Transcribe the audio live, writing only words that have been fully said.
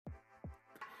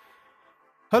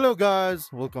Hello guys,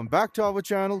 welcome back to our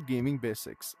channel Gaming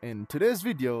Basics. In today's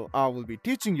video, I will be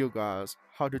teaching you guys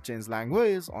how to change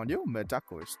language on your Meta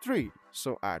Quest 3.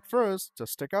 So at first,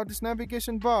 just check out this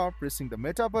navigation bar pressing the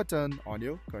Meta button on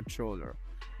your controller.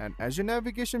 And as your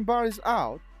navigation bar is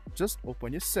out, just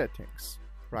open your settings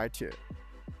right here.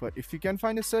 But if you can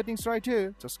find your settings right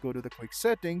here, just go to the quick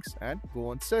settings and go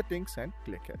on settings and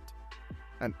click it.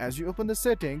 And as you open the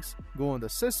settings, go on the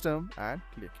system and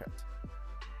click it.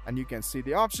 And you can see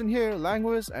the option here,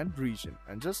 language and region,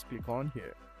 and just click on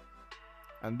here.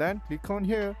 And then click on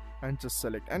here and just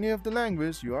select any of the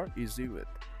language you are easy with.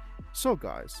 So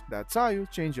guys, that's how you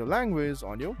change your language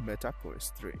on your Meta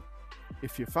Quest 3.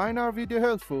 If you find our video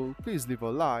helpful, please leave a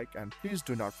like and please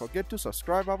do not forget to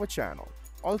subscribe our channel.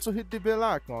 Also hit the bell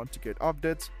icon to get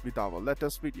updates with our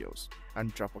latest videos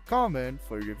and drop a comment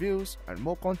for reviews and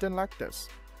more content like this.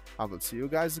 I will see you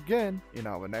guys again in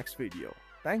our next video.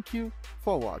 Thank you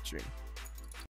for watching.